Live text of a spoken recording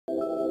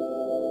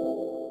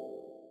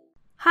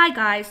Hi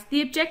guys,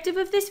 the objective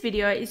of this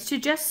video is to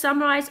just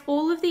summarize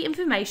all of the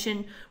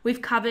information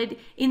we've covered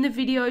in the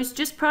videos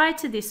just prior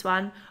to this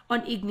one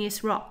on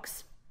igneous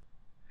rocks.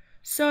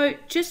 So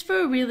just for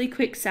a really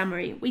quick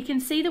summary, we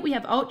can see that we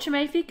have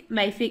ultramafic,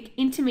 mafic,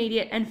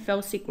 intermediate and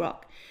felsic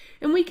rock,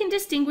 and we can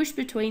distinguish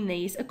between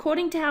these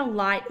according to how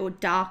light or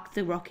dark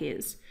the rock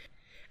is.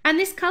 And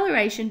this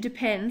coloration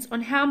depends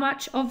on how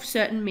much of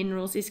certain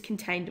minerals is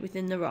contained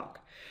within the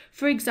rock.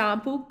 For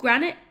example,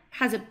 granite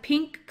has a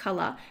pink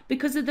colour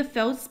because of the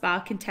feldspar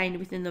contained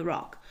within the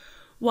rock,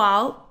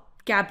 while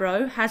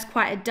gabbro has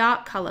quite a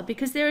dark colour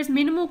because there is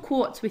minimal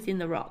quartz within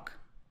the rock.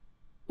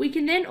 We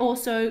can then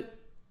also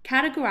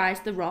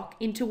categorise the rock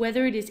into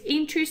whether it is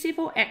intrusive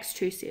or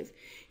extrusive.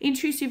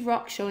 Intrusive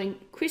rock showing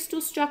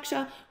crystal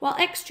structure, while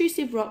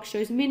extrusive rock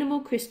shows minimal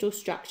crystal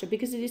structure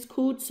because it is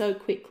cooled so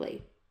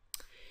quickly.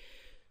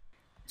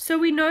 So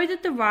we know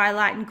that the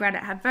rhyolite and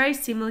granite have very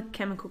similar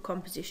chemical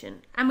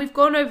composition, and we've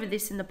gone over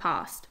this in the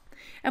past.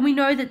 And we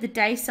know that the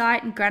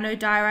dacite and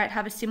granodiorite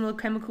have a similar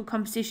chemical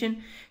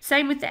composition,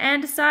 same with the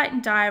andesite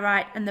and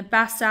diorite and the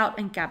basalt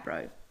and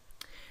gabbro.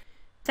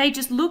 They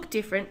just look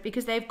different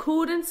because they've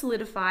cooled and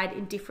solidified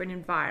in different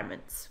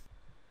environments.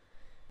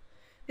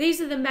 These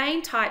are the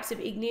main types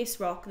of igneous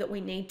rock that we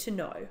need to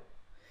know,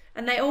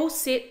 and they all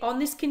sit on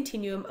this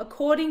continuum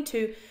according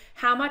to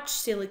how much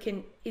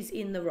silicon is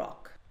in the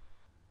rock.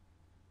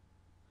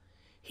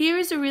 Here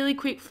is a really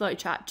quick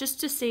flowchart just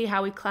to see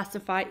how we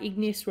classify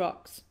igneous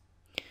rocks.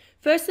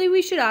 Firstly,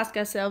 we should ask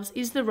ourselves,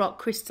 is the rock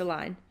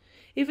crystalline?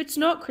 If it's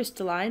not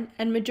crystalline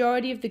and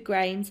majority of the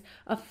grains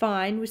are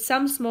fine with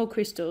some small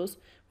crystals,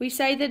 we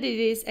say that it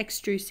is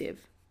extrusive.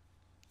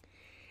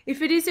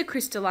 If it is a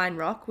crystalline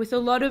rock with a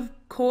lot of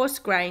coarse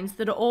grains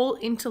that are all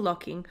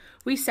interlocking,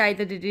 we say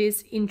that it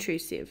is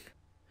intrusive.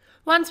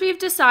 Once we've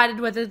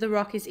decided whether the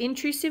rock is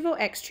intrusive or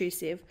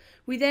extrusive,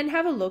 we then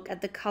have a look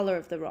at the colour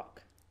of the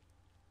rock.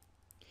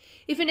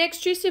 If an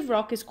extrusive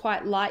rock is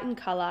quite light in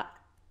colour,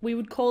 we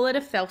would call it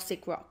a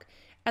felsic rock,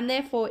 and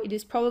therefore it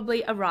is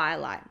probably a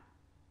rhyolite.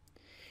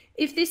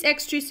 If this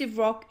extrusive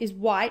rock is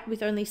white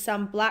with only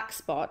some black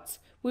spots,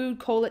 we would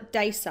call it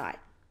dacite.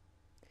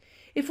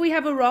 If we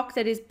have a rock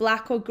that is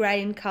black or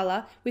grey in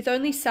colour with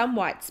only some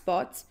white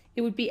spots,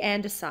 it would be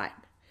andesite.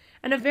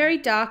 And a very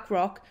dark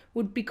rock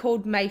would be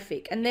called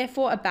mafic, and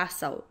therefore a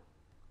basalt.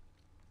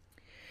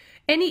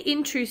 Any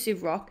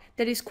intrusive rock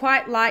that is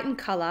quite light in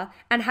colour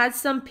and has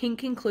some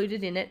pink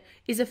included in it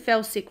is a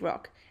felsic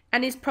rock,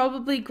 and is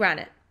probably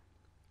granite.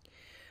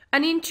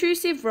 An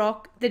intrusive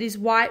rock that is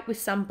white with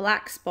some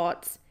black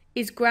spots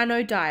is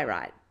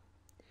granodiorite.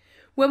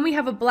 When we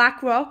have a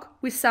black rock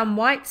with some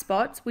white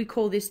spots, we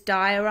call this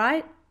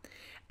diorite.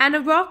 And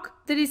a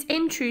rock that is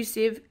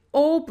intrusive,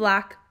 all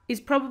black, is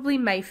probably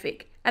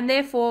mafic, and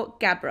therefore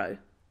gabbro.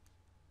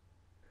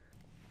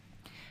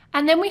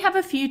 And then we have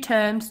a few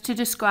terms to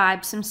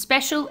describe some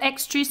special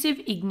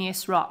extrusive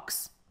igneous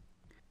rocks.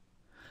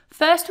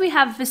 First, we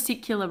have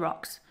vesicular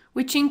rocks,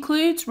 which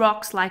includes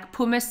rocks like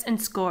pumice and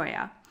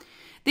scoria.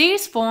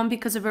 These form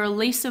because of a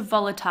release of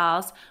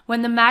volatiles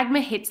when the magma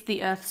hits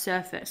the Earth's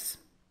surface.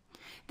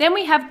 Then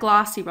we have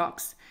glassy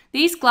rocks.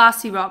 These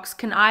glassy rocks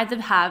can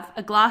either have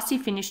a glassy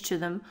finish to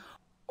them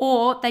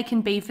or they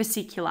can be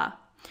vesicular.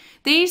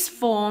 These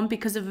form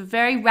because of a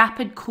very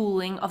rapid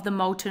cooling of the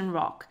molten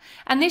rock,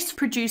 and this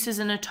produces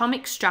an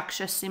atomic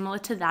structure similar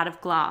to that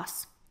of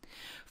glass.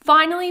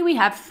 Finally, we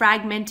have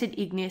fragmented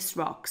igneous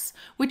rocks,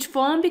 which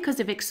form because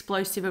of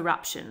explosive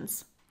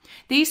eruptions.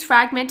 These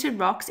fragmented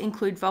rocks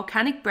include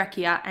volcanic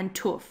breccia and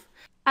tuff,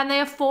 and they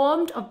are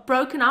formed of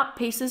broken up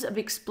pieces of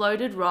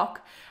exploded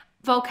rock,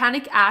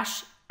 volcanic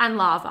ash, and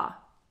lava.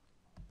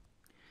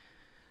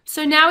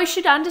 So now we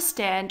should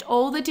understand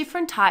all the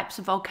different types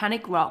of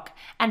volcanic rock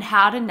and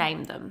how to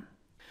name them.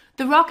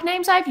 The rock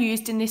names I've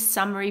used in this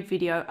summary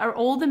video are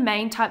all the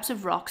main types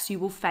of rocks you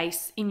will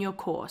face in your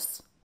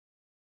course.